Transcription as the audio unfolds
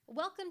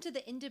Welcome to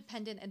the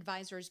Independent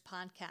Advisors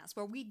Podcast,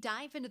 where we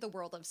dive into the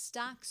world of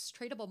stocks,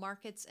 tradable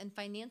markets, and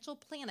financial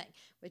planning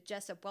with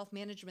Jessup Wealth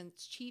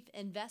Management's Chief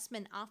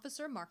Investment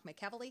Officer, Mark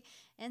McEvely,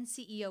 and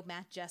CEO,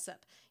 Matt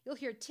Jessup. You'll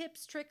hear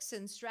tips, tricks,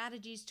 and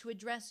strategies to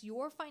address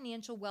your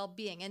financial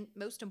well-being and,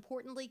 most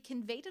importantly,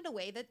 conveyed in a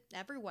way that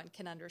everyone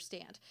can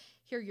understand.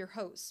 Here are your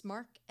hosts,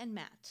 Mark and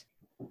Matt.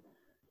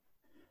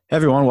 Hey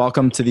everyone,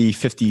 welcome to the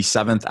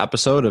 57th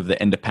episode of the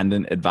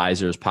Independent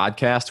Advisors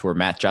Podcast, where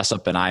Matt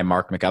Jessup and I,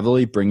 Mark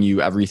McEvely, bring you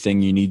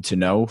everything you need to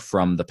know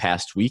from the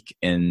past week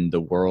in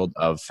the world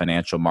of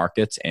financial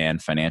markets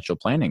and financial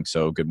planning.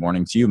 So good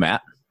morning to you,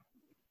 Matt.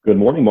 Good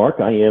morning,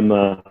 Mark. I am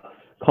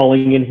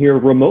calling in here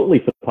remotely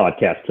for the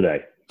podcast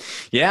today.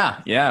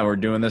 Yeah, we're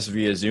doing this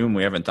via Zoom.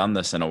 We haven't done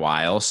this in a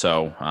while,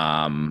 so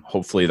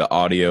hopefully the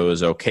audio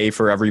is okay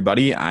for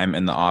everybody. I'm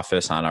in the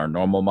office on our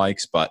normal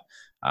mics, but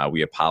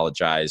we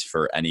apologize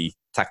for any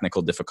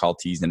technical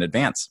difficulties in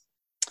advance.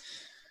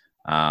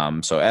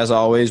 So as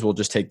always, we'll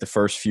just take the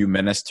first few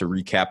minutes to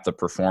recap the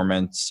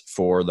performance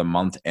for the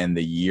month and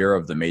the year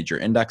of the major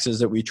indexes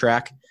that we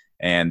track.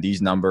 And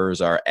these numbers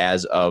are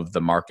as of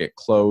the market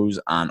close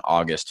on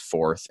August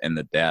 4th, and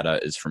the data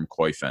is from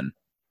Koifin.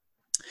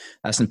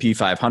 S&P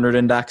 500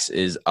 index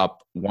is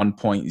up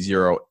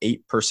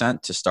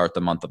 1.08% to start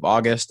the month of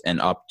August and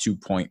up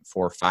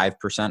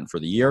 2.45% for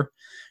the year.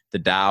 The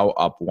Dow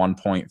up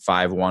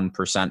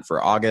 1.51%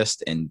 for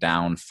August and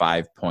down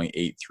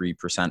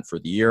 5.83% for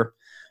the year.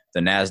 The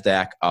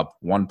NASDAQ up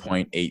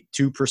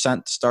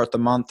 1.82% to start the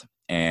month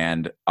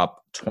and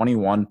up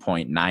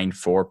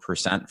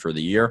 21.94% for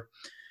the year.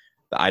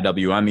 The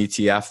IWM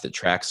ETF that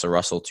tracks the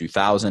Russell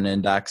 2000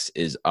 index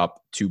is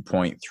up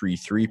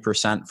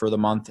 2.33% for the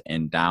month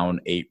and down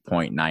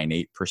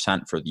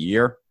 8.98% for the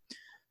year.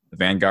 The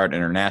Vanguard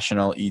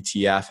International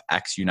ETF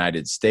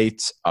ex-United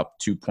States up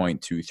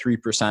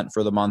 2.23%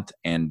 for the month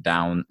and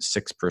down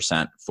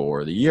 6%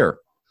 for the year.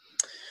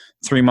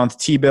 3-month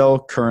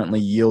T-bill currently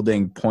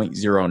yielding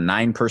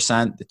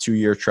 0.09%, the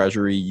 2-year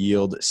Treasury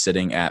yield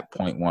sitting at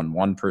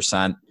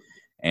 0.11%,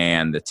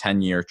 and the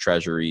 10-year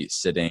Treasury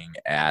sitting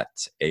at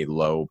a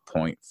low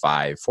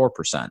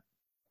 0.54%.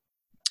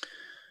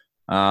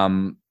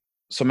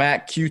 So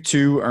Matt,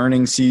 Q2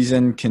 earnings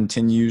season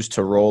continues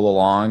to roll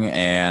along,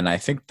 and I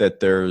think that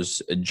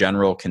there's a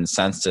general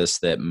consensus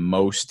that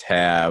most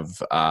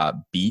have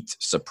beat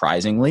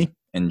surprisingly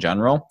in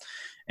general,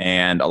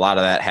 and a lot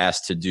of that has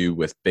to do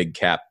with big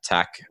cap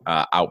tech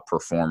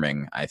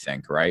outperforming, I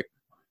think, right?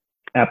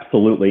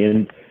 Absolutely.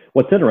 And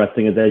what's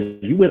interesting is as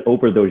you went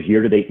over those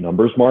year-to-date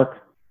numbers, Mark,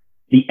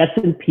 the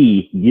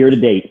S&P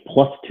year-to-date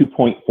plus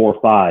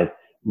 2.45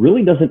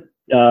 really doesn't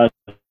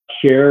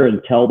share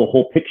and tell the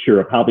whole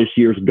picture of how this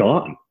year's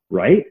gone,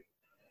 right?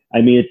 I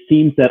mean, it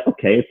seems that,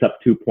 okay, it's up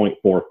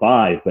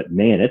 2.45, but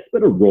man, it's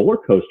been a roller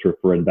coaster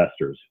for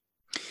investors.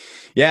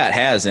 Yeah, it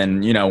has.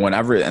 And,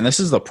 and this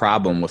is the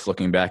problem with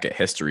looking back at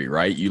history,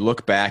 right? You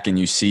look back and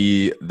you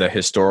see the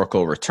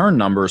historical return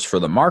numbers for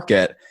the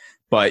market,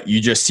 but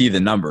you just see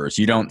the numbers.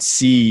 You don't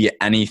see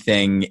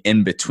anything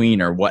in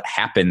between or what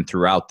happened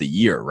throughout the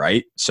year,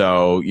 right?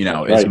 So,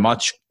 Right.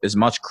 as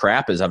much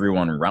crap as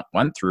everyone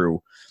went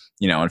through,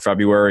 in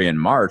February and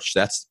March,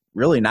 that's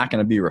really not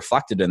going to be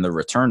reflected in the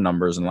return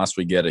numbers unless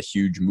we get a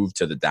huge move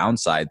to the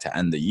downside to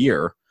end the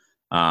year.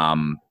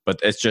 But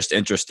it's just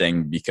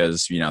interesting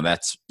because,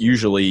 that's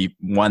usually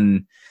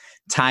when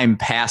time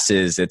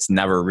passes, it's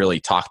never really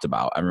talked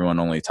about.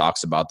 Everyone only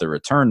talks about the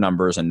return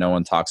numbers and no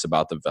one talks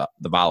about the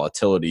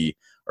volatility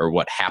or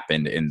what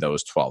happened in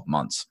those 12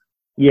 months.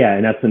 Yeah,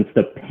 in essence,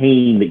 the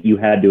pain that you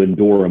had to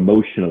endure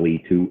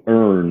emotionally to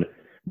earn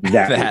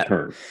that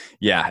return.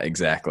 Yeah,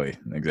 exactly.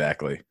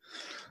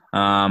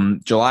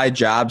 July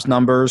jobs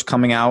numbers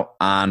coming out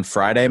on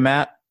Friday,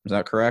 Matt. Is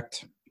that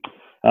correct?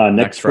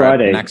 Next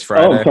Friday. Oh, I'm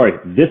sorry.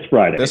 This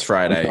Friday. This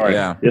Friday.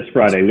 Yeah. This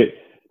Friday.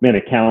 Man,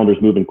 the calendar's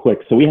moving quick.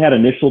 So we had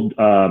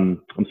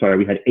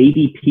we had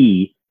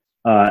ADP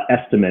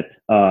estimate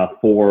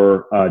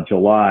for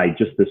July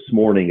just this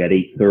morning at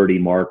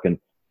 8:30, Mark. And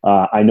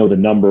I know the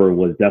number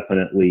was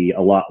definitely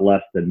a lot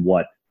less than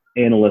what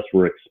analysts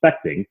were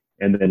expecting.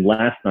 And then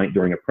last night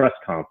during a press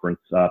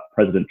conference,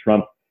 President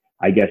Trump,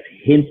 I guess,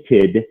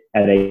 hinted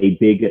at a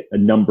big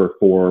number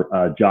for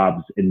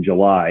jobs in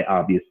July.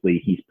 Obviously,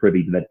 he's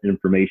privy to that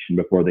information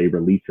before they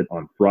release it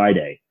on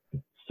Friday.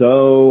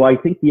 So I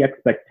think the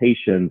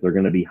expectations are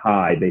going to be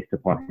high based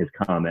upon his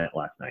comment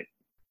last night.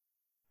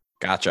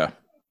 Gotcha.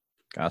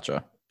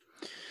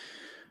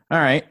 All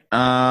right.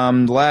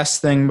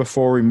 Last thing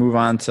before we move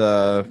on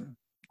to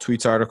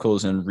tweets,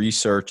 articles, and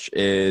research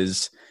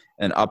is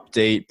an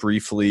update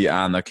briefly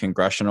on the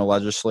congressional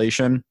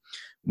legislation.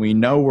 We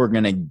know we're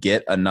going to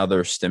get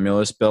another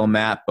stimulus bill,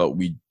 Matt, but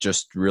we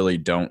just really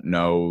don't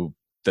know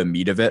the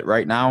meat of it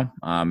right now.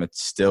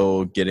 It's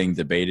still getting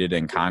debated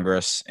in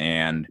Congress,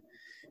 and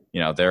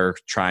they're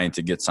trying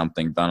to get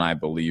something done, I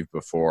believe,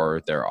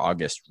 before their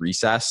August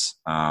recess.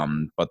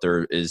 But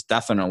there is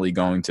definitely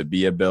going to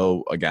be a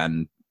bill.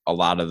 Again, a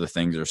lot of the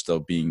things are still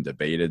being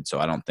debated, so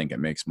I don't think it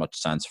makes much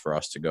sense for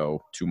us to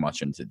go too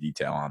much into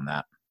detail on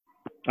that.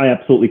 I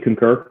absolutely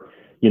concur.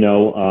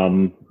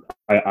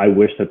 I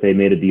wish that they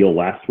made a deal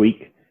last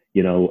week.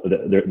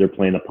 They're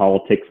playing the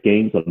politics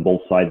games on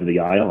both sides of the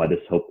aisle. I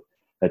just hope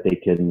that they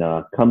can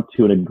come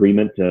to an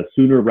agreement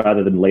sooner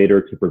rather than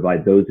later to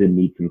provide those in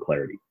need some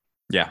clarity.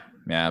 Yeah,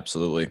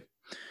 absolutely.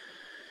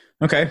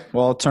 Okay,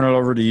 well, I'll turn it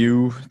over to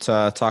you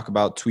to talk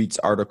about tweets,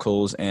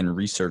 articles, and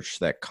research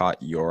that caught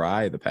your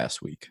eye the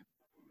past week.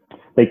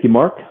 Thank you,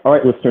 Mark. All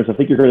right, listeners, I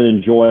think you're going to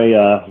enjoy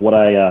what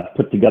I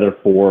put together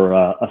for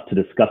us to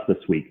discuss this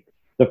week.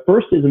 The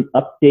first is an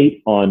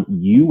update on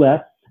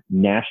U.S.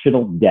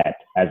 national debt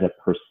as a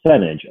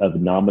percentage of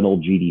nominal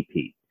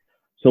GDP.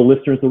 So,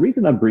 listeners, the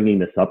reason I'm bringing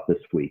this up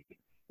this week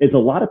is a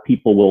lot of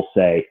people will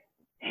say,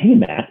 hey,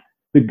 Matt,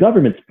 the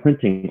government's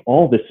printing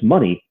all this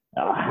money.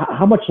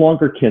 How much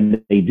longer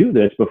can they do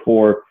this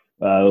before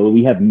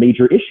we have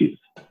major issues,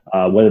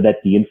 whether that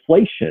be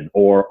inflation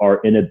or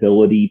our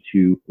inability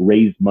to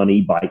raise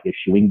money by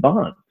issuing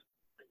bonds?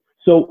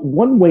 So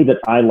one way that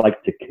I like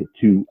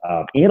to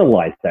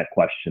analyze that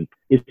question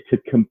is to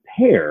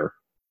compare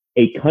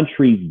a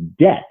country's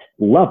debt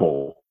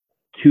level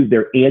to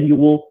their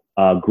annual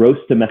gross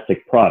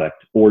domestic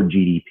product, or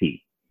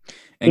GDP.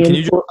 And can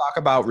you just talk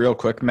about real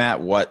quick, Matt,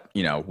 what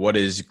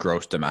is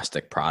gross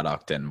domestic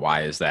product and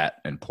why is that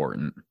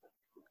important?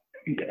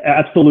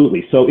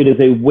 Absolutely. So it is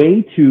a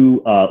way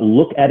to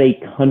look at a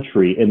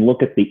country and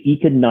look at the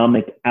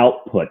economic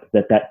output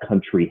that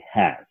country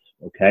has.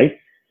 Okay.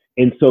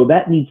 And so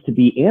that needs to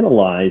be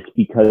analyzed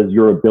because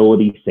your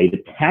ability, say, to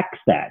tax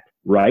that,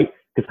 right?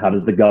 Because how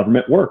does the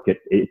government work?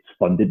 It's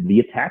funded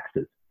via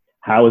taxes.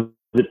 How is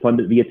it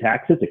funded via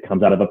taxes? It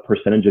comes out of a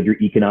percentage of your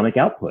economic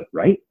output,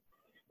 right?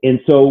 And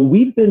so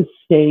we've been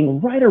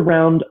staying right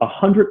around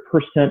 100%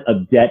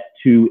 of debt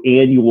to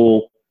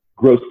annual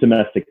gross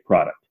domestic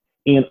product.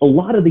 And a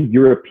lot of the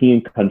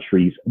European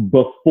countries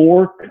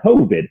before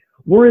COVID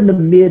were in the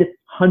mid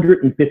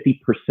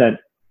 150%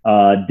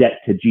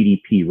 debt to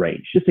GDP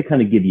range, just to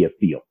kind of give you a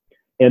feel.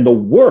 And the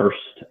worst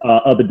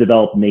of the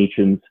developed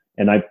nations,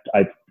 and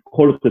I've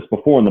quoted this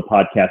before on the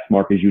podcast,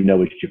 Mark, as you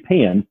know, is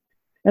Japan.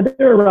 And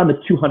they're around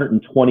the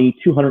 220,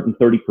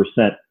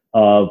 230%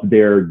 of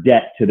their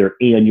debt to their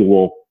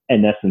annual,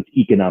 in essence,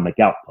 economic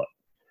output.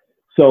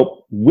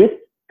 So with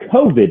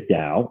COVID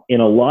now,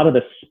 and a lot of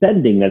the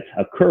spending that's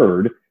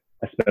occurred,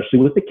 especially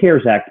with the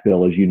CARES Act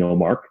bill, as you know,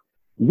 Mark,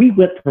 we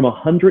went from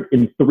 103%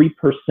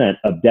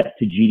 of debt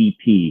to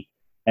GDP.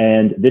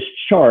 And this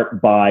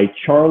chart by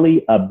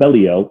Charlie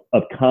Bellio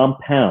of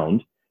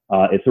Compound,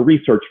 it's a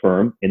research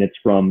firm, and it's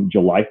from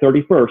July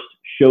 31st,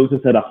 shows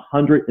us at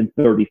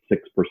 136%.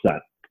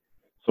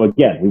 So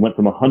again, we went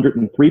from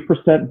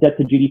 103% debt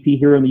to GDP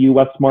here in the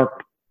U.S.,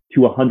 Mark,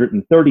 to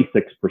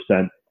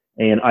 136%.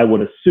 And I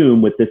would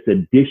assume with this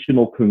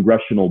additional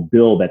congressional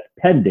bill that's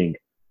pending,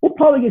 we'll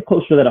probably get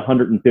closer to that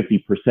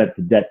 150%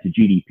 to debt to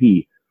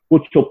GDP,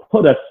 which will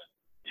put us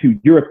to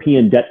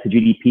European debt to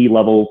GDP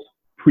levels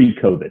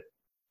pre-COVID.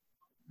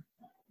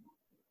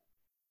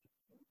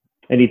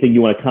 Anything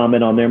you want to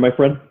comment on there, my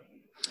friend?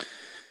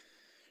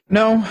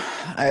 No,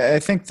 I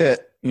think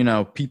that,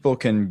 people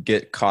can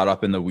get caught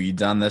up in the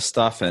weeds on this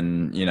stuff.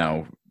 And,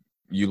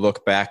 you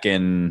look back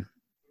in,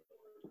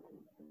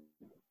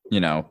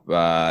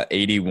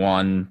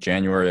 81,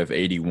 January of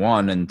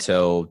 81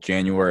 until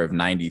January of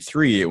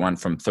 93, it went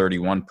from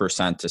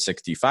 31% to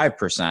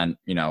 65%,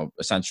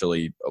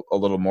 essentially a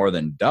little more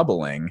than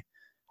doubling.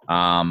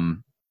 I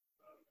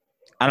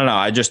don't know.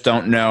 I just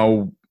don't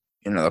know,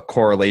 the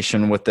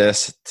correlation with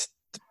this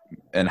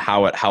and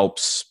how it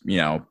helps,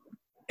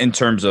 in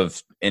terms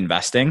of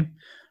investing.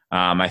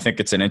 I think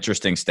it's an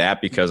interesting stat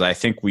because I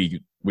think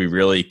we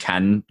really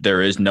can,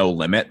 there is no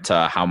limit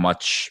to how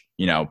much,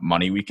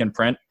 money we can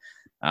print.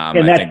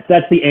 And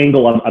that's the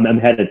angle I'm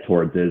headed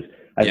towards is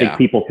I think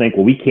people think,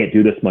 well, we can't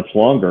do this much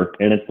longer.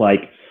 And it's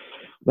like,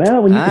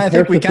 well, when you compare I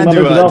think we can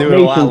do it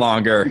a lot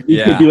longer.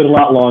 You can do it a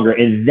lot longer.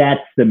 And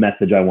that's the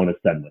message I want to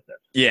send with this.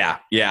 Yeah.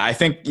 I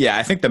think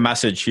the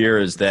message here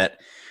is that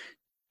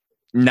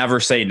never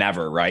say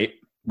never, right?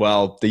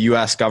 Well, the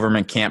U.S.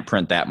 government can't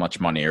print that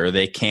much money, or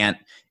they can't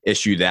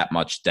issue that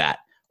much debt.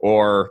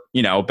 Or,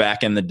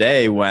 back in the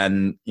day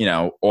when,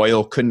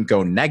 oil couldn't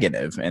go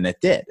negative, and it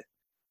did.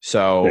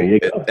 So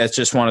it's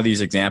just one of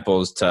these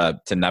examples to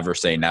never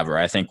say never.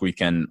 I think we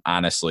can,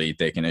 honestly,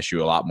 they can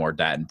issue a lot more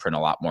debt and print a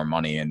lot more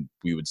money, and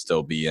we would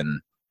still be in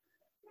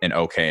an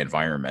okay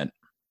environment.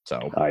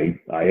 So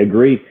I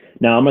agree.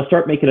 Now I'm going to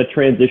start making a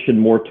transition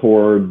more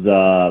towards,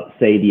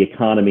 say, the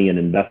economy and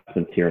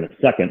investments here in a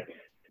second.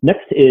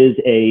 Next is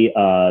a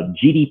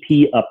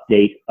GDP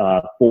update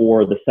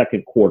for the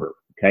second quarter.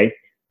 Okay,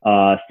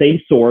 same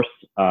source.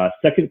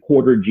 Second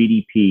quarter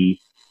GDP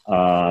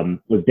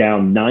was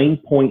down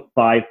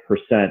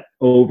 9.5%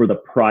 over the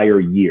prior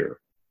year.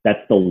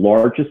 That's the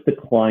largest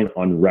decline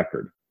on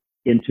record.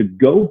 And to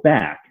go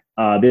back,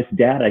 this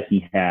data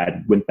he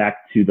had went back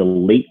to the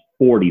late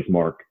 40s,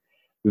 Mark.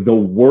 The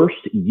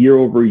worst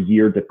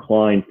year-over-year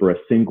decline for a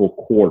single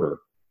quarter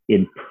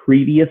in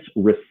previous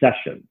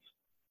recessions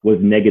was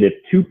negative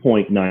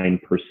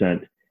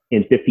 2.9%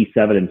 in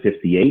 57 and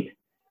 58.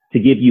 To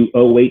give you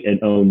 '08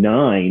 and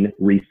 '09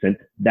 recent,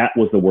 that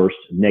was the worst,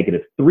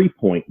 negative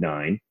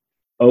 3.9.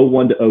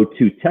 '01 to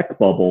 '02 tech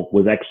bubble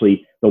was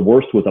actually, the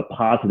worst was a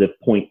positive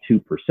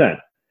 0.2%.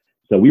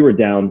 So we were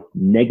down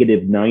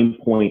negative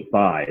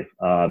 9.5.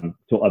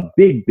 So a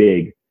big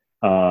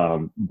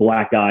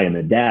black eye in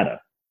the data.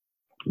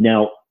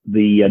 Now,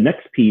 the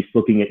next piece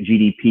looking at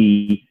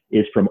GDP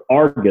is from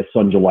Argus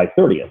on July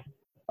 30th.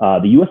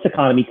 The U.S.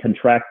 economy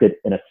contracted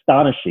an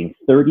astonishing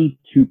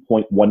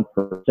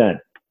 32.1%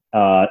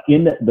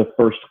 in the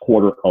first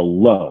quarter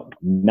alone,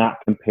 not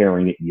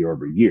comparing it year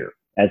over year,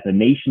 as the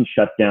nation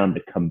shut down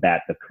to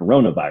combat the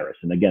coronavirus.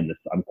 And again,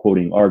 I'm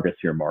quoting Argus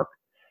here, Mark.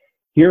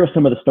 Here are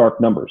some of the stark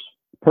numbers.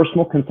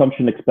 Personal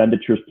consumption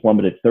expenditures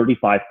plummeted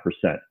 35%,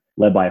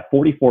 led by a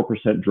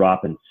 44%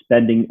 drop in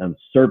spending on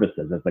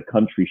services as the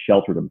country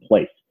sheltered in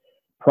place.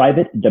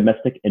 Private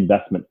domestic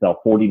investment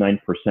fell 49%,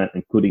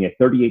 including a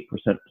 38%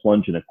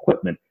 plunge in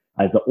equipment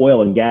as the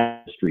oil and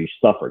gas industry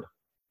suffered.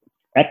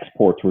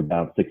 Exports were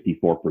down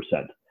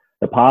 64%.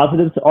 The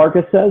positives,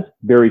 Argus says,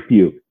 very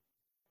few.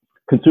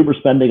 Consumer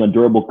spending on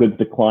durable goods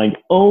declined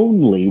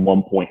only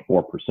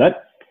 1.4%,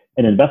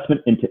 and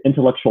investment into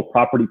intellectual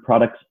property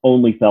products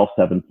only fell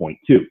 7.2%.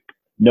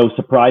 No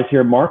surprise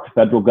here, Mark.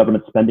 Federal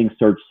government spending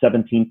surged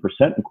 17%,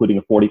 including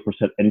a 40%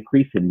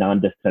 increase in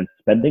non-defense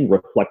spending,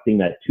 reflecting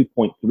that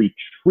 $2.3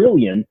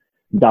 trillion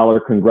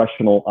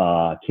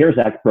Congressional CARES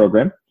Act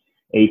program.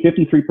 A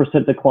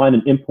 53% decline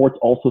in imports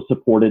also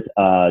supported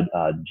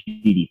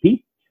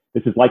GDP.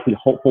 This is likely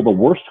hopeful the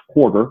worst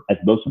quarter, as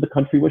most of the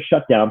country was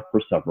shut down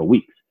for several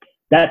weeks.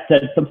 That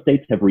said, some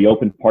states have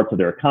reopened parts of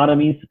their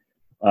economies,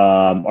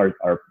 have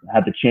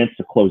the chance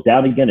to close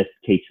down again if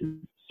cases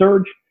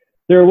surge.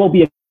 There will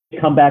be a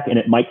comeback, and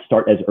it might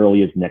start as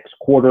early as next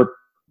quarter.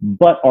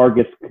 But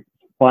Argus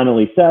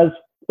finally says,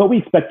 but we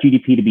expect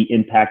GDP to be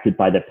impacted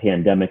by the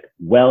pandemic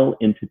well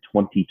into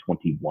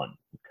 2021.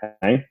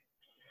 Okay.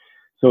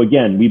 So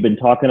again, we've been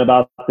talking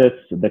about this.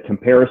 The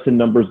comparison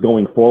numbers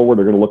going forward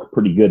are going to look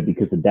pretty good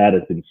because the data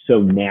has been so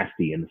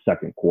nasty in the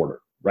second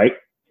quarter, right?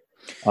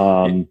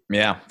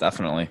 Yeah,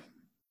 definitely.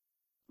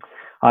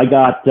 I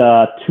got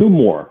two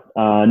more.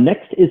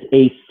 Next is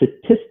a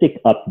statistic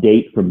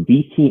update from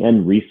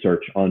BTN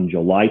Research on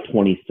July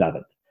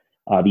 27th.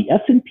 The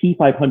S&P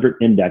 500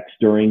 index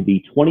during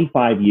the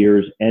 25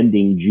 years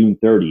ending June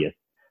 30th,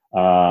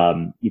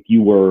 if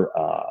you were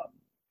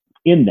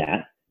in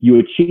that, you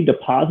achieved a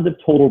positive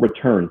total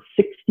return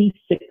 66%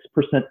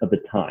 of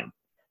the time.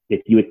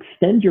 If you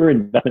extend your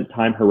investment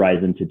time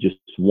horizon to just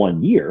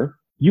 1 year,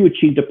 you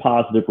achieved a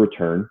positive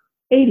return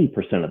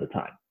 80% of the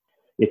time.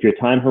 If your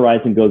time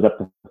horizon goes up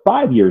to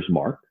 5 years,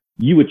 Mark,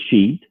 you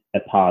achieved a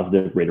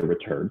positive rate of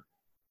return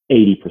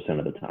 80%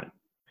 of the time.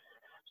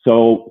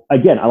 So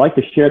again, I like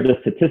to share this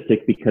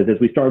statistic because as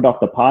we started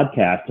off the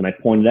podcast and I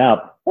pointed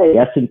out, hey,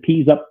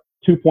 S&P's up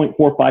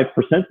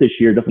 2.45% this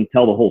year doesn't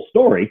tell the whole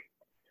story.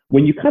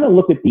 When you kind of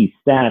look at these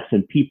stats,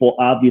 and people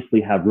obviously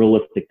have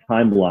realistic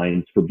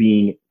timelines for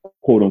being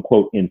quote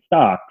unquote in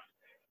stocks,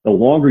 the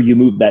longer you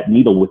move that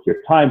needle with your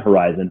time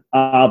horizon,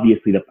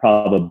 obviously the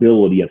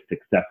probability of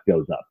success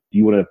goes up. Do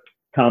you want to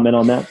comment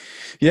on that?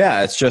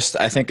 Yeah,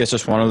 I think it's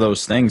just one of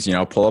those things,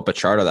 pull up a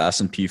chart of the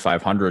S&P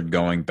 500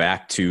 going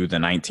back to the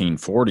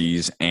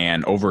 1940s.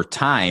 And over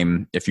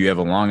time, if you have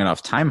a long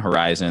enough time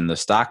horizon, the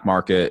stock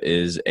market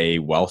is a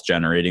wealth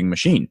generating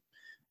machine.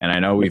 And I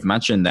know we've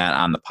mentioned that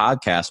on the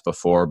podcast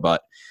before,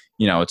 but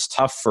it's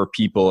tough for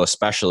people,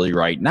 especially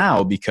right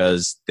now,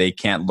 because they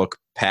can't look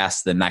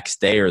past the next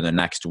day or the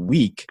next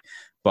week.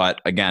 But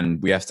again,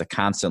 we have to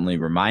constantly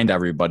remind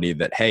everybody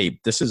that, hey,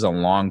 this is a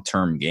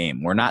long-term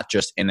game. We're not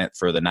just in it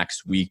for the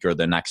next week or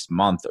the next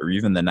month or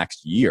even the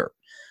next year.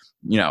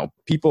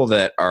 People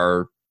that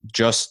are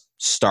just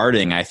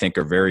starting, I think,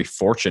 are very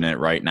fortunate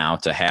right now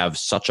to have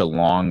such a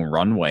long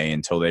runway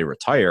until they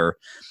retire,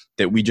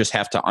 that we just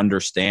have to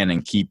understand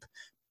and keep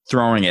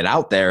throwing it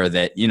out there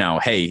that,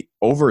 hey,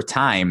 over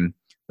time,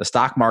 the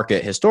stock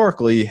market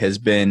historically has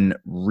been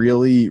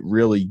really,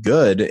 really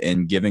good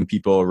in giving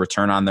people a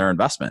return on their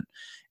investment.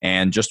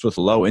 And just with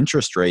low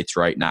interest rates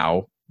right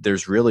now,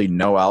 there's really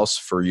no else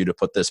for you to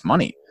put this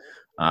money.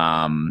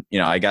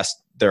 I guess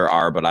there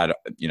are, but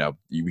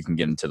we can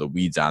get into the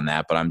weeds on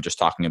that, but I'm just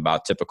talking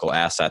about typical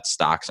assets,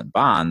 stocks and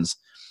bonds.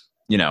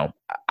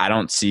 I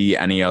don't see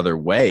any other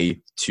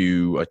way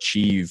to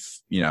achieve,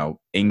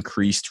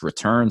 increased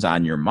returns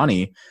on your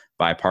money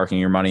by parking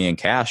your money in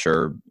cash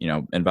or,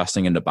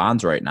 investing into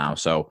bonds right now.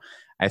 So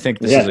I think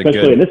this is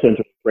especially in this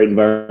interest rate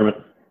environment.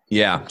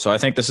 Yeah. So I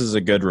think this is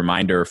a good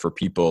reminder for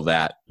people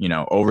that,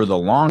 over the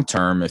long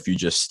term, if you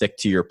just stick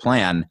to your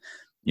plan,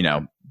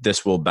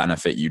 this will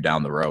benefit you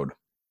down the road.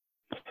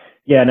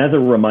 Yeah, and as a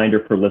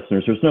reminder for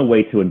listeners, there's no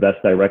way to invest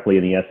directly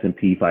in the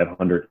S&P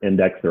 500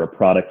 index. There are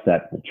products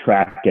that will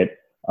track it,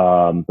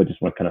 but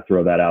just want to kind of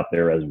throw that out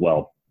there as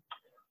well.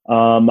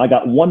 I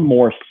got one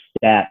more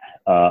stat,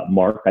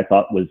 Mark, I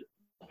thought was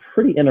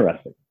pretty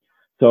interesting.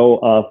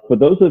 So for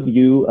those of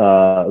you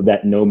that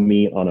know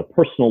me on a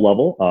personal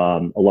level,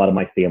 a lot of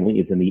my family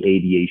is in the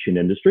aviation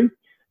industry.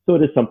 So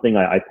it is something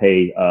I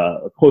pay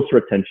closer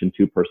attention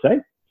to per se.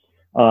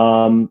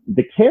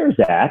 The CARES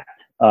Act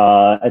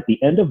at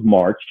the end of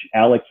March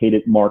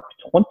allocated Mark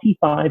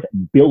 $25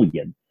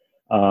 billion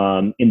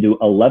into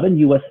 11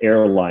 U.S.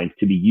 airlines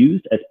to be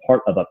used as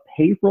part of a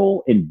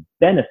payroll and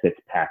benefits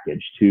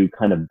package to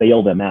kind of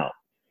bail them out.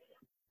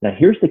 Now,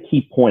 here's the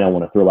key point I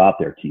want to throw out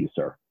there to you,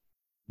 sir.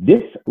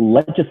 This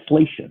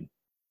legislation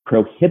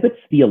prohibits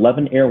the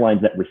 11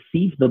 airlines that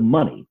receive the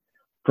money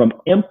from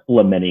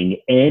implementing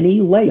any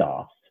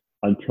layoffs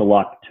until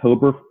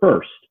October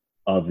 1st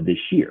of this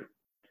year.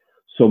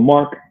 So,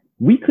 Mark,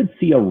 we could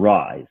see a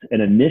rise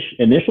in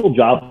initial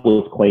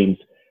jobless claims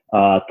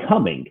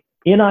coming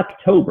in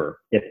October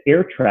if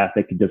air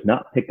traffic does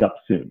not pick up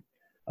soon.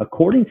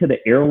 According to the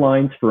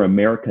Airlines for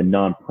America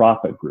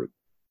nonprofit group,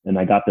 and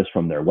I got this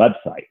from their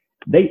website,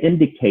 they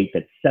indicate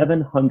that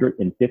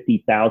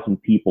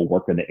 750,000 people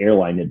work in the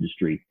airline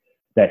industry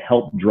that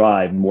help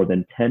drive more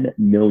than 10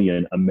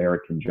 million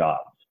American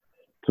jobs.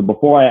 So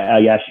before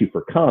I ask you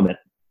for comment,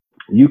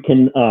 you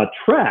can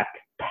track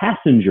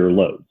passenger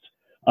loads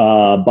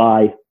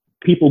by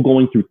people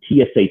going through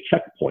TSA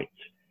checkpoints.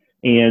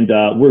 And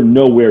we're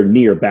nowhere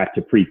near back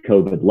to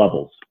pre-COVID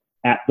levels.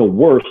 At the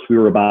worst, we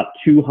were about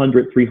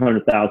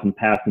 300,000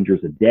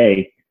 passengers a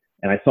day.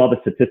 And I saw the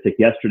statistic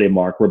yesterday,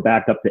 Mark, we're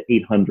back up to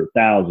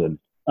 800,000.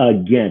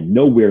 Again,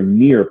 nowhere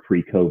near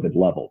pre-COVID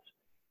levels.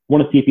 I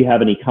want to see if you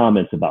have any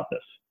comments about this.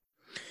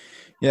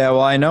 Yeah,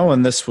 well, I know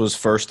when this was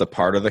first a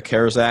part of the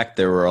CARES Act,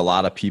 there were a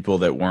lot of people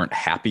that weren't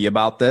happy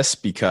about this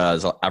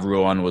because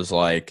everyone was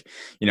like,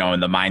 in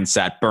the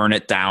mindset, burn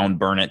it down.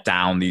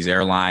 These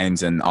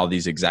airlines and all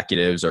these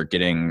executives are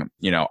getting,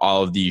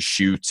 all of these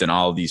shoots and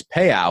all of these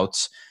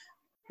payouts,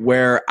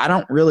 where I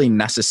don't really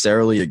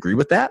necessarily agree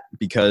with that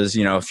because,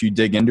 if you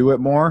dig into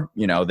it more,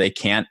 they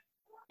can't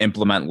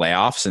implement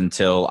layoffs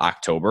until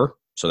October.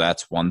 So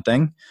that's one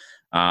thing.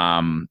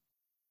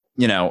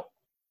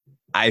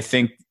 I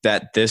think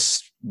that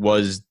this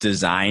was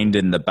designed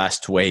in the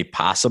best way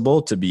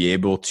possible to be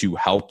able to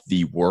help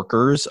the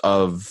workers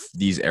of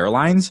these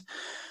airlines.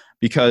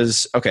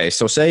 Because, okay,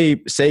 so say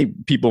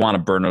people want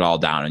to burn it all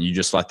down and you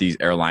just let these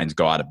airlines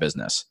go out of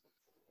business.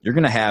 You're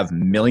going to have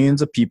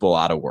millions of people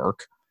out of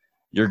work.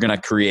 You're going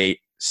to create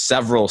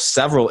several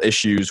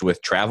issues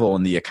with travel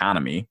and the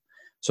economy.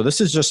 So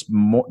this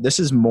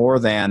is more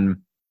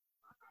than,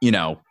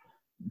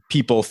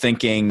 people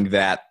thinking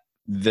that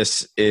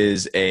this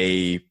is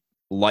a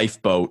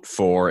lifeboat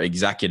for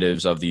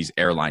executives of these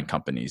airline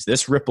companies.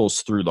 This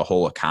ripples through the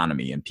whole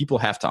economy, and people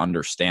have to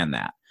understand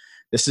that.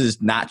 This is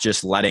not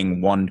just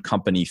letting one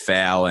company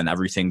fail and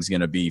everything's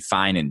going to be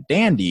fine and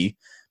dandy.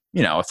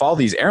 If all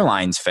these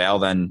airlines fail,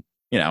 then,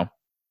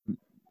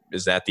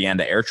 is that the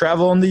end of air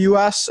travel in the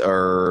U.S.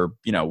 or,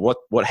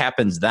 what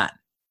happens then?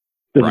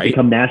 Does it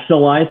become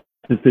nationalized?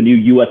 It's the new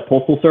U.S.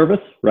 Postal Service,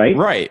 right?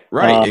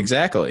 Right,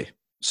 exactly.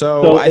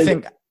 So I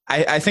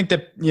think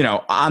that,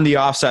 on the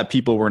offset,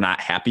 people were not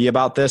happy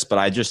about this, but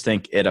I just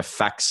think it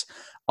affects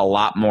a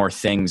lot more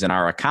things in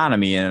our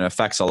economy and it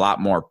affects a lot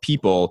more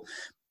people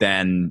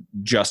than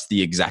just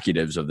the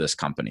executives of this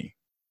company.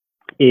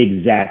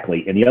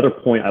 Exactly. And the other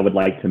point I would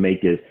like to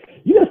make is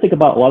you got to think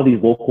about a lot of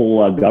these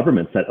local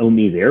governments that own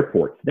these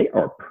airports. They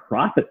are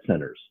profit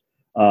centers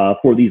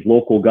for these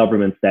local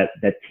governments that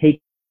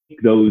take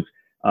those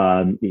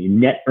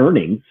net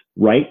earnings,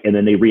 right? And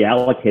then they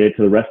reallocate it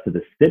to the rest of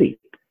the city.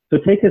 So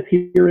take us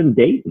here in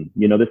Dayton.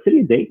 The city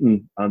of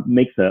Dayton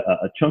makes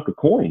a chunk of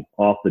coin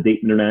off the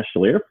Dayton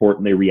International Airport,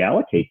 and they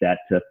reallocate that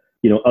to,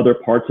 other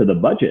parts of the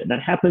budget. And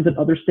that happens in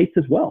other states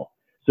as well.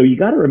 So you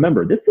got to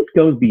remember, this just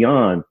goes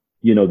beyond,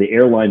 the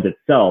airlines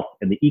itself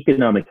and the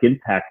economic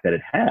impact that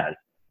it has.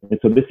 And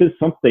so this is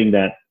something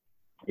that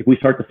if we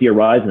start to see a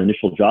rise in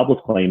initial jobless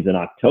claims in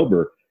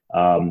October,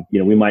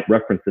 we might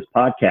reference this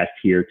podcast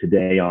here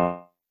today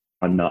on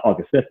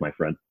August 5th, my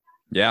friend.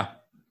 Yeah,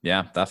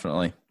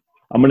 definitely.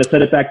 I'm going to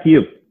send it back to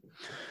you.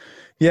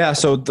 Yeah.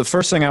 So the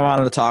first thing I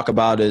wanted to talk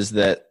about is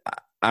that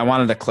I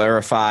wanted to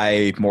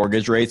clarify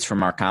mortgage rates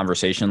from our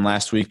conversation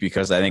last week,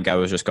 because I think I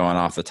was just going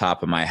off the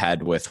top of my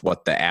head with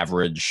what the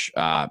average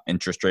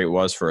interest rate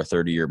was for a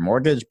 30-year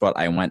mortgage, but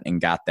I went and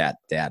got that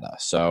data.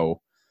 So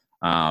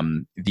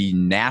the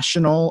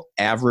national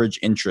average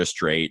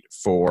interest rate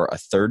for a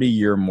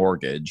 30-year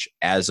mortgage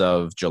as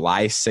of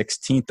July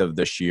 16th of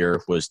this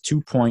year was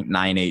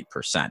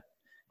 2.98%.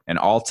 An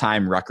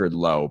all-time record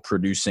low,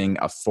 producing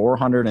a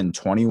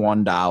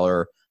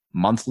 $421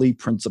 monthly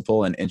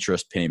principal and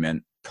interest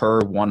payment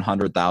per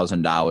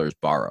 $100,000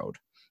 borrowed.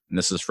 And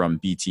this is from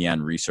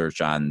BTN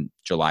research on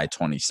July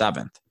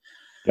 27th.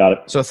 Got it.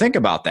 So think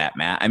about that,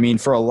 Matt. I mean,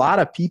 for a lot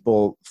of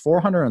people,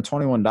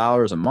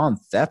 $421 a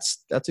month,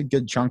 that's a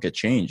good chunk of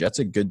change. That's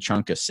a good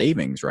chunk of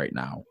savings right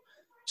now.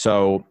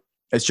 So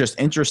it's just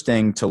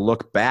interesting to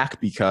look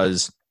back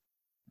because,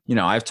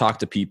 I've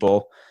talked to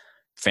people,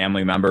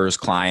 family members,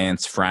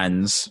 clients,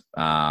 friends,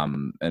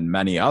 and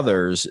many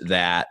others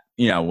that,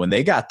 when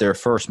they got their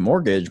first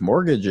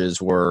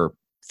mortgages were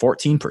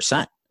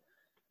 14%.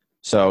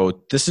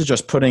 So this is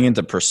just putting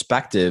into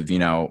perspective,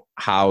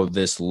 how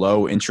this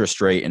low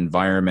interest rate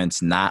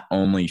environment's not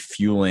only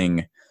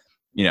fueling,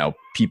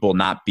 people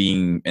not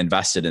being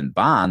invested in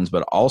bonds,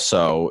 but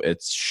also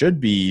it should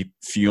be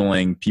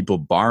fueling people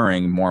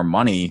borrowing more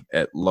money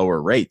at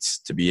lower rates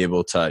to be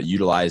able to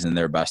utilize in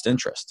their best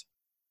interest.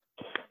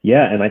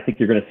 Yeah, and I think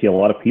you're going to see a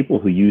lot of people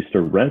who used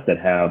to rent that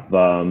have,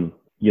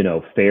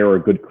 fair or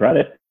good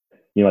credit.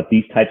 At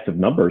these types of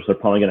numbers, they're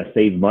probably going to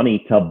save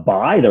money to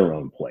buy their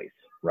own place,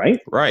 right?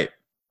 Right.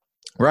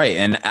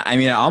 And I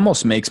mean, it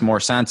almost makes more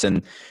sense,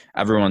 and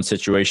everyone's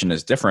situation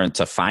is different,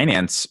 to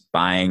finance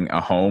buying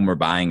a home or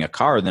buying a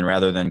car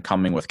rather than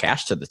coming with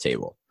cash to the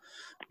table.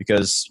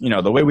 Because,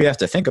 the way we have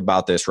to think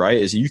about this, right,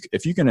 is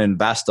if you can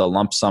invest a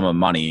lump sum of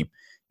money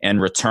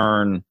and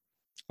return,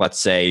 let's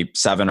say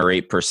 7 or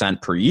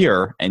 8% per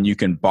year, and you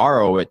can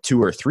borrow at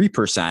 2 or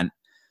 3%,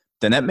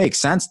 then that makes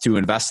sense to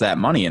invest that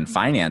money and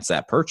finance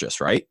that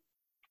purchase, right?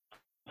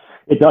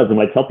 It does. And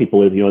what I tell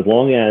people is, as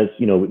long as,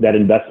 that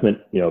investment,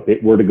 if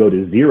it were to go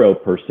to zero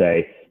per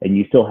se, and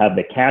you still have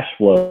the cash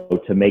flow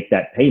to make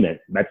that payment,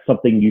 that's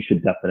something you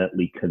should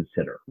definitely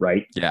consider,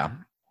 right? Yeah.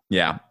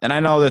 Yeah. And I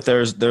know that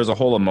there's a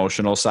whole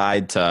emotional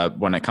side to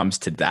when it comes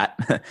to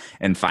debt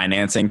and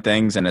financing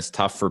things. And it's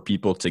tough for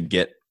people to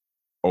get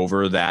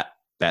over that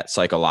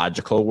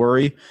psychological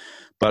worry.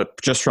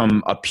 But just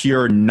from a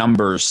pure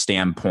numbers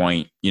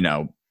standpoint,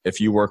 if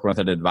you work with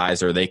an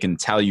advisor, they can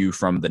tell you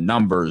from the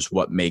numbers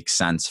what makes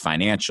sense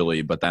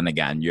financially. But then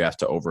again, you have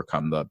to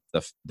overcome the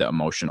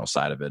emotional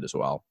side of it as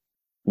well.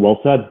 Well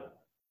said.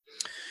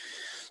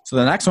 So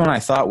the next one I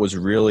thought was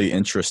really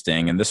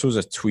interesting, and this was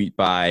a tweet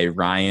by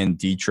Ryan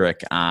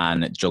Dietrich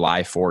on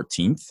July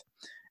 14th.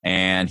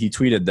 And he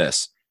tweeted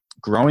this: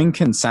 growing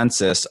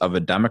consensus of a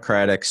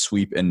Democratic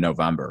sweep in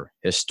November.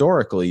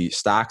 Historically,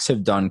 stocks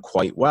have done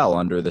quite well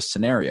under this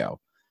scenario.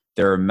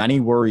 There are many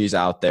worries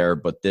out there,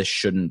 but this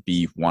shouldn't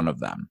be one of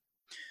them.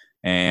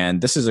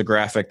 And this is a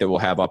graphic that we'll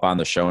have up on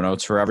the show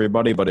notes for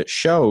everybody, but it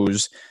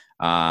shows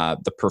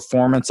the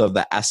performance of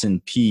the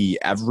S&P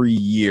every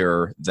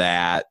year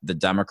that the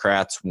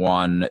Democrats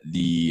won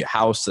the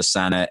House, the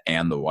Senate,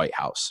 and the White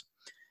House.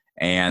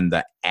 And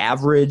the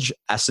average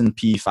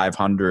S&P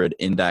 500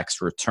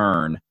 index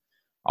return,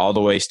 all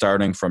the way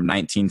starting from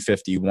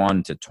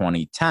 1951 to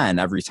 2010,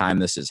 every time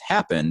this has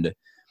happened,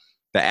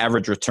 the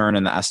average return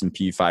in the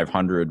S&P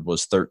 500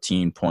 was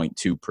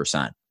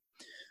 13.2%.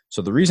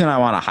 So the reason I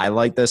want to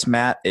highlight this,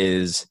 Matt,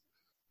 is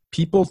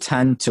people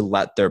tend to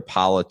let their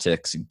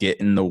politics get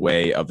in the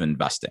way of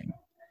investing.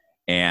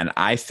 And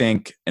I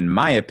think, in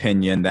my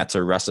opinion, that's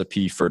a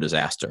recipe for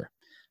disaster.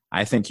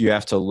 I think you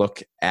have to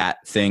look at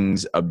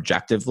things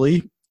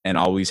objectively and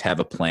always have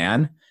a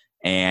plan.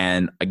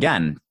 And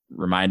again,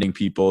 reminding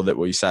people that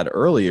what you said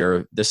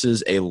earlier, this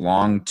is a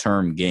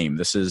long-term game.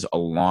 This is a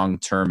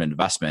long-term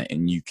investment,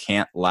 and you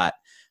can't let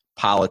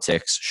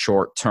politics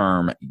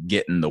short-term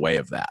get in the way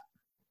of that.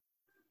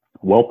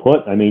 Well put.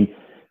 I mean,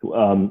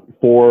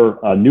 for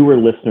newer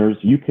listeners,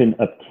 you can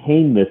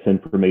obtain this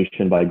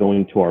information by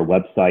going to our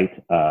website,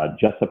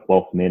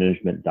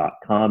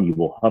 jessupwealthmanagement.com. You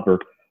will hover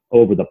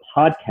over the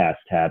podcast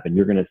tab, and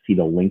you're going to see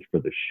the link for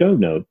the show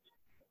notes.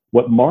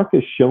 What Mark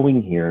is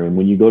showing here, and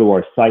when you go to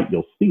our site,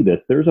 you'll see this,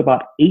 there's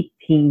about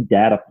 18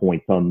 data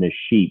points on this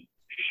sheet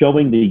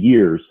showing the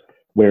years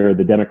where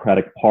the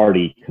Democratic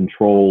Party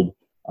controlled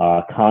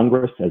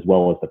Congress as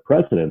well as the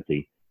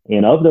presidency.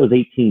 And of those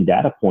 18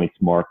 data points,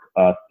 Mark,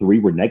 3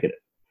 were negative.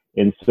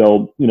 And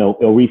so,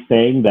 are we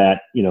saying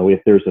that,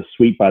 if there's a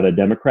sweep by the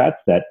Democrats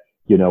that,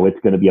 it's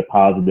going to be a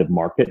positive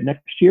market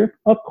next year?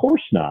 Of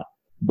course not.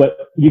 But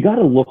you got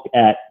to look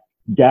at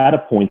data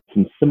points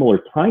in similar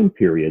time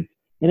periods.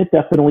 And it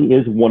definitely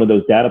is one of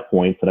those data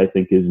points that I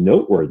think is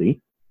noteworthy.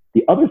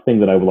 The other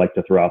thing that I would like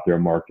to throw out there,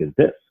 Mark, is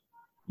this.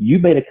 You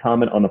made a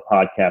comment on the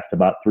podcast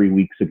about 3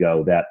 weeks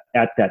ago that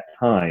at that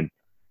time,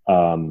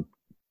 Biden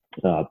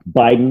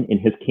and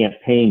his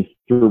campaign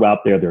threw out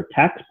their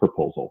tax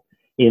proposal.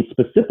 And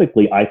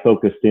specifically, I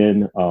focused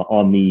in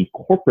on the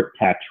corporate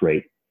tax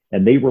rate,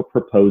 and they were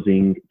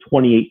proposing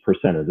 28%.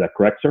 Is that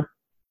correct, sir?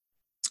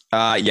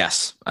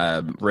 Yes.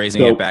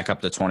 Raising it back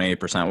up to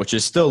 28%, which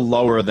is still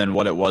lower than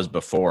what it was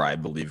before, I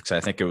believe, because I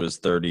think it was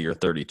 30 or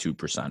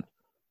 32%.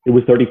 It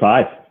was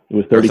 35. It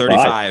was 35.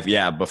 35,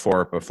 yeah,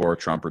 before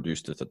Trump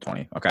reduced it to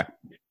 20. Okay.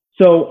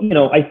 So,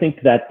 I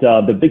think that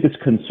the biggest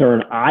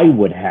concern I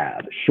would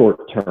have short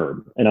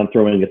term, and I'm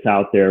throwing this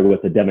out there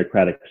with a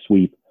Democratic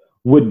sweep,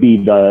 would be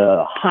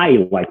the high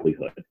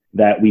likelihood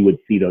that we would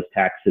see those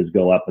taxes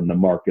go up, and the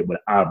market would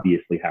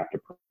obviously have to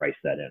price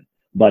that in.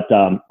 But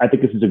I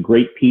think this is a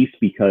great piece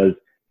because,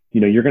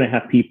 you're going to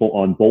have people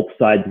on both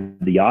sides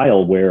of the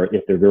aisle where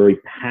if they're very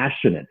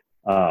passionate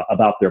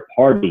about their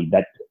party,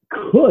 that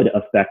could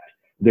affect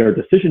their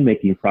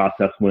decision-making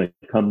process when it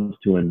comes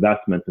to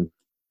investments. And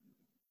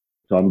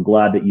so I'm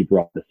glad that you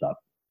brought this up.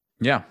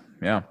 Yeah.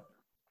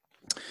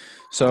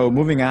 So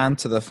moving on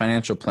to the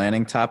financial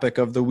planning topic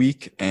of the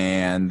week,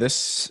 and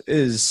this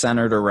is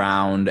centered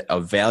around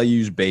a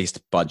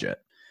values-based budget.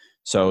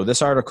 So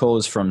this article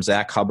is from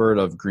Zach Hubbard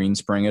of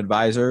Greenspring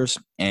Advisors,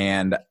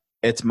 and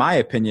it's my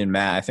opinion,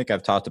 Matt, I think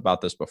I've talked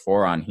about this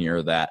before on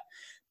here, that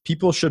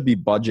people should be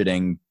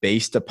budgeting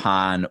based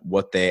upon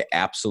what they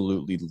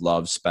absolutely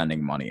love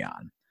spending money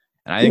on.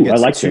 And I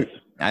think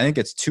I think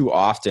it's too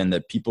often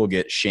that people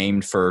get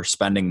shamed for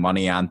spending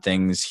money on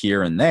things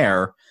here and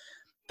there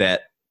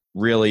that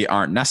really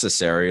aren't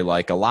necessary,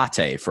 like a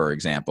latte, for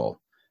example.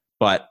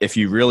 But if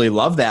you really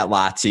love that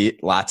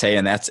latte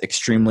and that's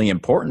extremely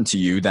important to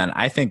you, then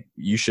I think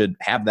you should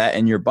have that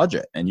in your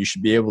budget and you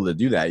should be able to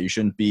do that. You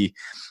shouldn't be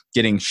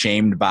getting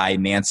shamed by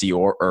Nancy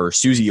or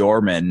Susie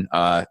Orman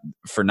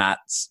for not,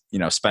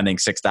 spending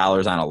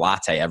 $6 on a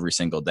latte every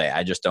single day.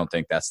 I just don't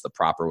think that's the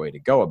proper way to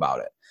go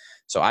about it.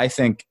 So I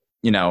think,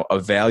 a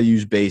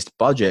values-based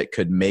budget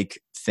could make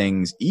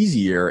things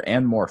easier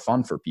and more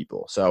fun for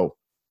people. So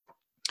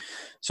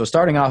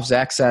starting off,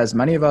 Zach says,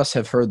 many of us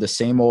have heard the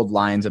same old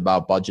lines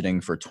about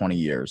budgeting for 20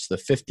 years, the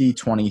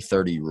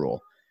 50-20-30 rule.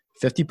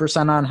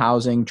 50% on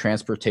housing,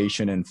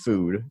 transportation, and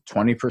food,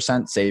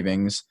 20%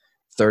 savings,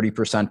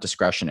 30%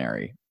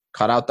 discretionary.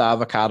 Cut out the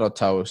avocado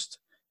toast.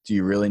 Do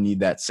you really need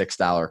that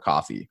 $6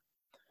 coffee?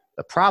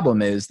 The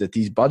problem is that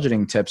these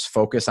budgeting tips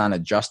focus on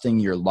adjusting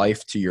your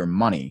life to your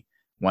money,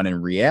 when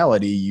in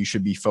reality, you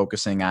should be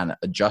focusing on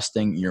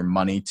adjusting your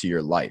money to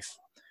your life.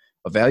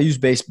 A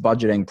values-based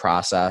budgeting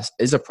process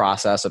is a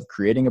process of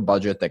creating a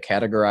budget that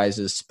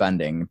categorizes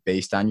spending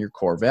based on your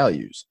core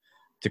values.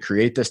 To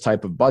create this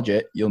type of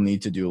budget, you'll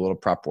need to do a little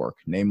prep work,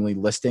 namely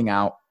listing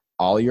out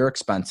all your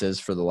expenses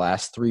for the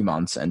last 3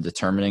 months and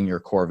determining your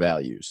core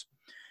values.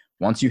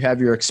 Once you have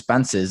your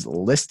expenses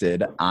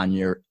listed on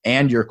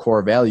your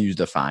core values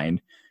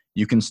defined,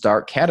 you can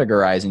start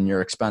categorizing your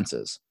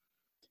expenses.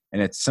 In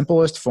its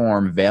simplest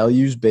form,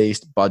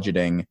 values-based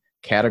budgeting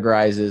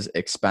categorizes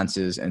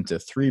expenses into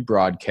 3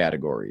 broad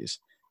categories: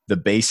 the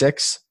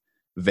basics,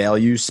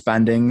 value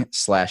spending /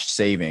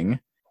 saving,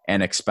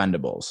 and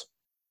expendables.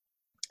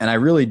 And I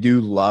really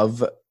do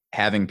love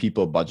having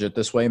people budget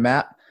this way,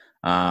 Matt,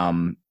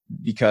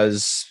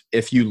 because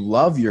if you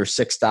love your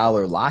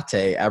 $6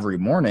 latte every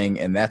morning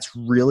and that's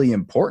really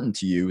important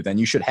to you, then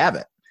you should have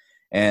it.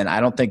 And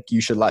I don't think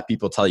you should let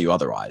people tell you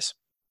otherwise.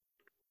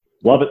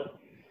 Love it.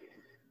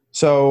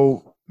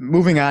 So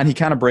moving on, he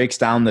kind of breaks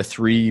down the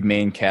 3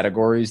 main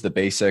categories: the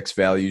basics,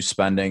 value,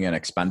 spending, and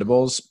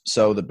expendables.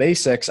 So the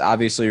basics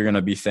obviously are going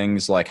to be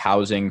things like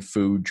housing,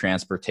 food,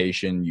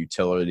 transportation,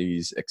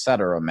 utilities,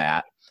 etc.,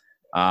 Matt.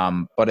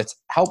 But it's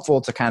helpful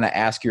to kind of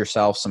ask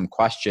yourself some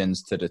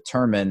questions to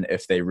determine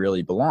if they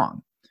really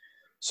belong.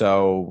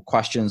 So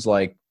questions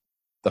like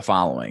the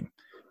following: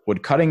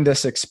 would cutting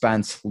this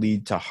expense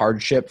lead to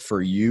hardship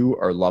for you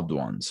or loved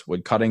ones?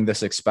 Would cutting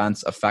this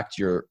expense affect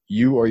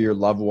you or your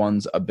loved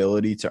one's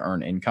ability to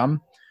earn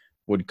income?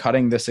 Would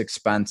cutting this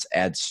expense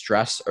add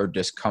stress or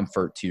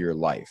discomfort to your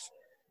life?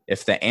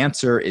 If the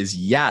answer is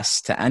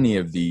yes to any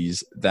of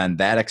these, then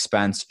that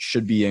expense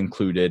should be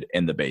included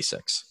in the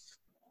basics.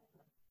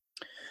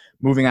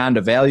 Moving on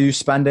to value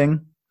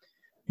spending,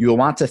 you will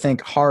want to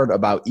think hard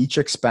about each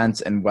expense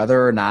and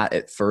whether or not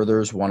it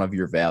furthers one of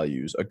your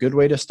values. A good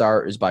way to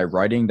start is by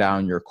writing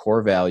down your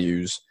core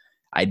values,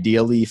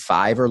 ideally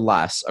 5 or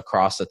less,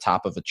 across the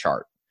top of a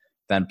chart,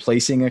 then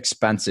placing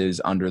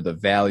expenses under the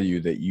value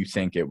that you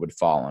think it would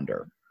fall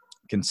under.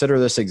 Consider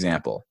this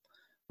example.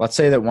 Let's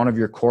say that one of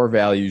your core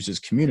values is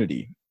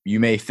community. You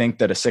may think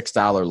that a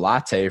 $6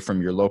 latte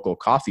from your local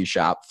coffee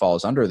shop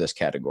falls under this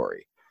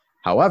category.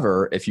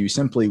 However, if you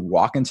simply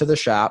walk into the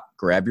shop,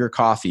 grab your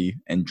coffee,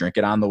 and drink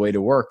it on the way to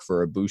work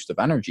for a boost of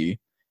energy,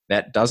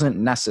 that doesn't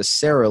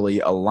necessarily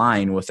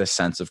align with a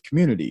sense of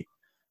community.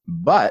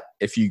 But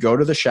if you go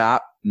to the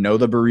shop, know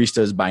the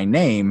baristas by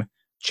name,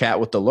 chat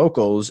with the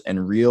locals,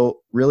 and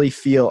really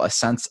feel a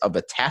sense of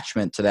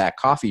attachment to that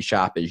coffee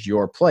shop as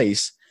your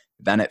place,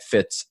 then it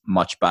fits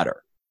much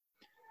better.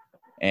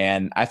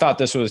 And I thought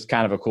this was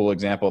kind of a cool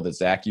example that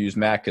Zach used,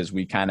 Matt, because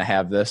we kind of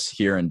have this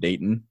here in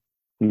Dayton.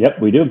 Yep,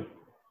 we do.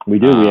 We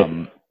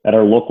do. At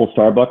our local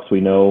Starbucks,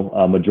 we know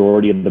a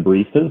majority of the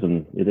baristas,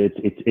 and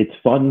it's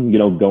fun,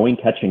 going,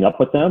 catching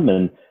up with them.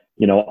 And,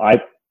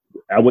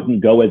 I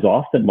wouldn't go as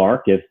often,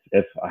 Mark, if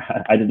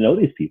I didn't know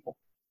these people.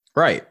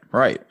 Right.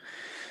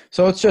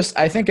 So it's just,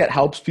 I think it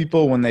helps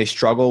people when they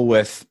struggle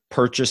with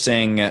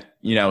purchasing,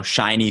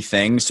 shiny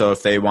things. So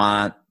if they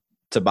want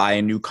to buy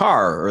a new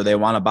car or they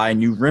want to buy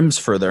new rims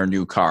for their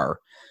new car,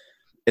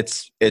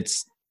 it's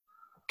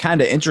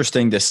kind of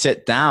interesting to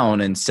sit down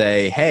and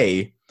say,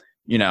 hey,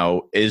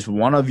 is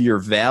one of your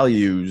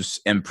values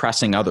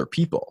impressing other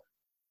people,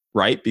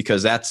 right?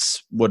 Because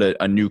that's what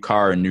a new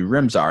car and new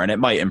rims are. And it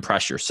might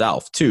impress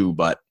yourself too,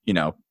 but,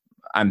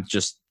 I'm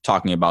just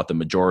talking about the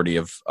majority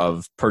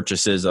of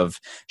purchases of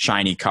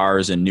shiny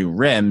cars and new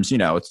rims,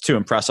 it's to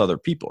impress other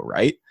people,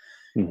 right?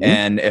 Mm-hmm.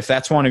 And if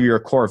that's one of your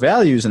core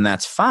values, and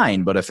that's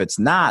fine. But if it's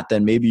not,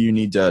 then maybe you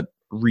need to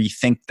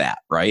rethink that,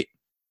 right?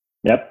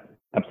 Yep,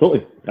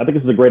 absolutely. I think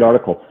this is a great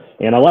article.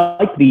 And I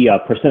like the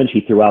percentage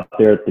he threw out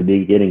there at the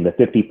beginning, the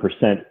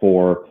 50%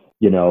 for,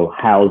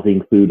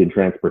 housing, food, and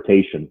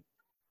transportation.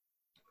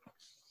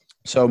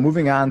 So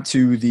moving on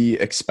to the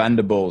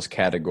expendables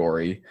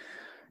category,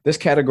 This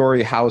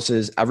category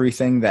houses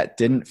everything that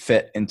didn't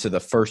fit into the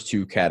first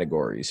two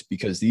categories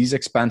because these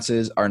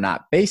expenses are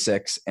not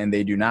basics and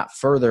they do not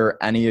further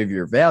any of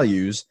your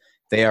values.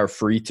 They are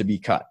free to be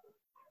cut.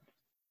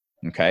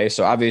 Okay,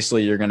 so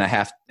obviously you're going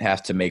to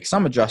have to make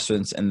some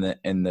adjustments in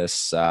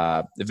this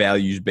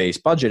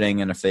values-based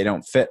budgeting, and if they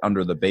don't fit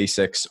under the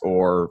basics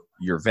or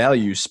your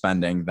value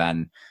spending,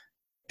 then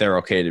they're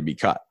okay to be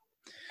cut.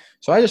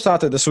 So I just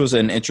thought that this was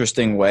an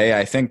interesting way.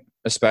 I think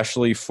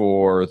especially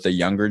for the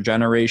younger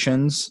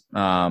generations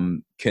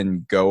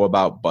can go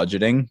about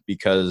budgeting,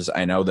 because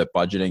I know that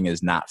budgeting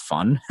is not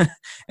fun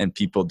and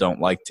people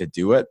don't like to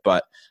do it.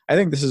 But I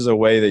think this is a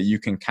way that you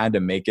can kind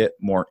of make it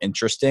more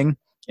interesting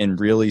and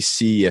really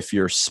see if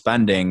your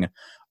spending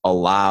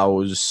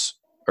your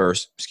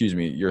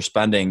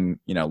spending,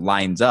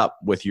 lines up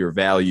with your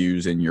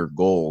values and your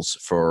goals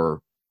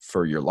for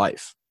your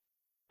life.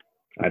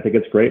 I think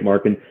it's great,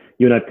 Mark. And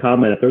you and I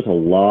commented, there's a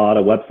lot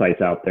of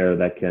websites out there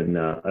that can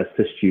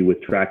assist you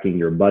with tracking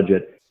your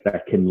budget,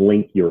 that can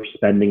link your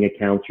spending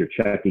accounts, your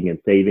checking and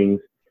savings.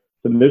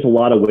 So there's a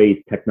lot of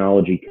ways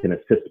technology can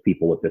assist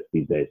people with this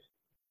these days.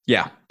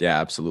 Yeah,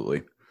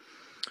 absolutely.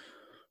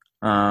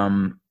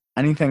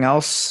 Anything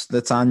else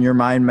that's on your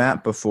mind,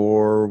 Matt,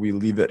 before we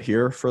leave it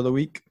here for the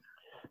week?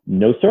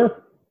 No,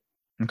 sir.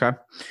 Okay.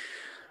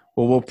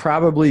 Well, we'll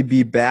probably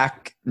be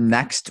back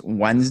next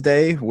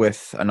Wednesday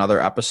with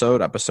another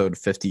episode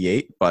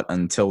 58. But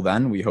until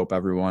then, we hope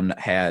everyone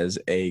has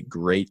a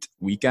great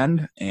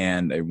weekend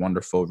and a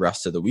wonderful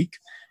rest of the week.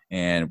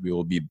 And we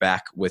will be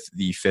back with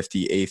the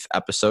 58th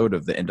episode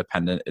of the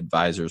Independent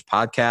Advisors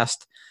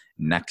Podcast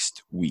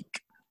next week.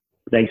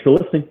 Thanks for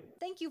listening.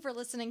 Thank you for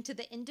listening to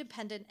the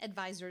Independent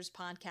Advisors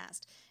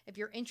Podcast. If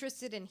you're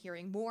interested in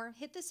hearing more,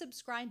 hit the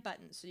subscribe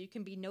button so you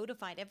can be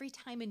notified every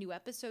time a new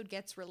episode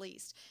gets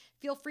released.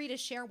 Feel free to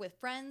share with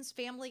friends,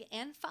 family,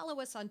 and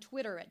follow us on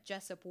Twitter at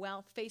Jessup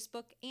Wealth,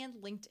 Facebook, and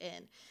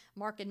LinkedIn.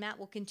 Mark and Matt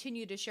will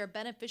continue to share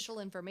beneficial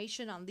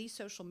information on these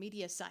social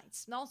media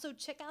sites. And also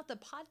check out the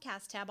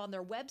podcast tab on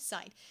their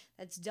website.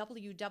 That's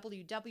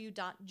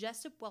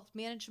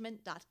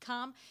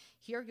www.jessupwealthmanagement.com.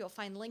 Here you'll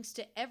find links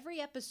to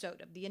every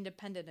episode of the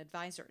Independent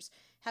Advisors.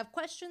 Have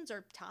questions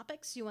or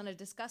topics you want to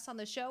discuss on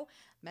the show?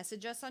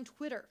 Message us on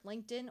Twitter,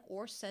 LinkedIn,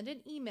 or send an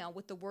email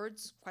with the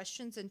words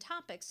questions and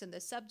topics in the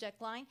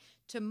subject line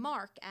to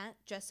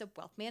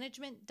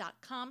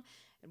mark@jessupwealthmanagement.com,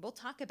 and we'll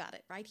talk about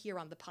it right here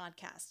on the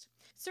podcast.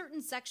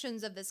 Certain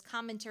sections of this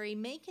commentary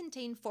may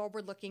contain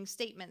forward-looking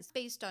statements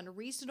based on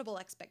reasonable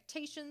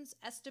expectations,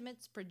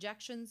 estimates,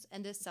 projections,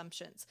 and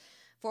assumptions.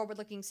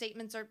 Forward-looking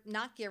statements are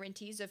not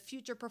guarantees of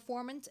future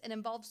performance and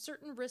involve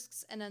certain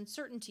risks and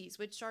uncertainties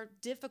which are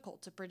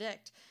difficult to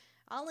predict.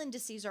 All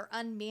indices are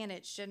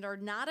unmanaged and are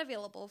not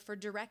available for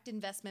direct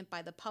investment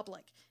by the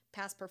public.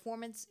 Past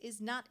performance is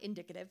not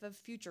indicative of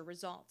future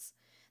results.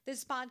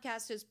 This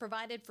podcast is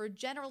provided for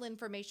general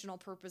informational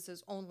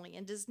purposes only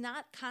and does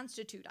not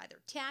constitute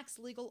either tax,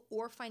 legal,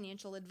 or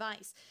financial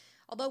advice.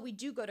 Although we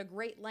do go to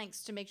great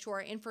lengths to make sure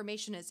our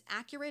information is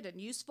accurate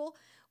and useful,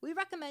 we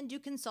recommend you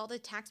consult a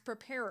tax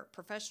preparer,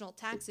 professional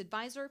tax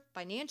advisor,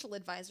 financial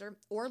advisor,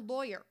 or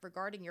lawyer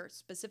regarding your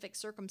specific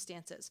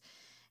circumstances.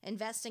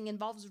 Investing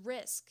involves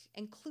risk,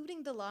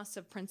 including the loss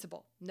of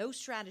principal. No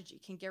strategy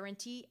can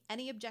guarantee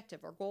any objective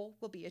or goal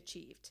will be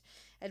achieved.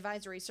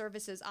 Advisory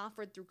services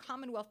offered through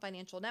Commonwealth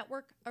Financial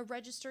Network, a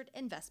registered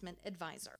investment advisor.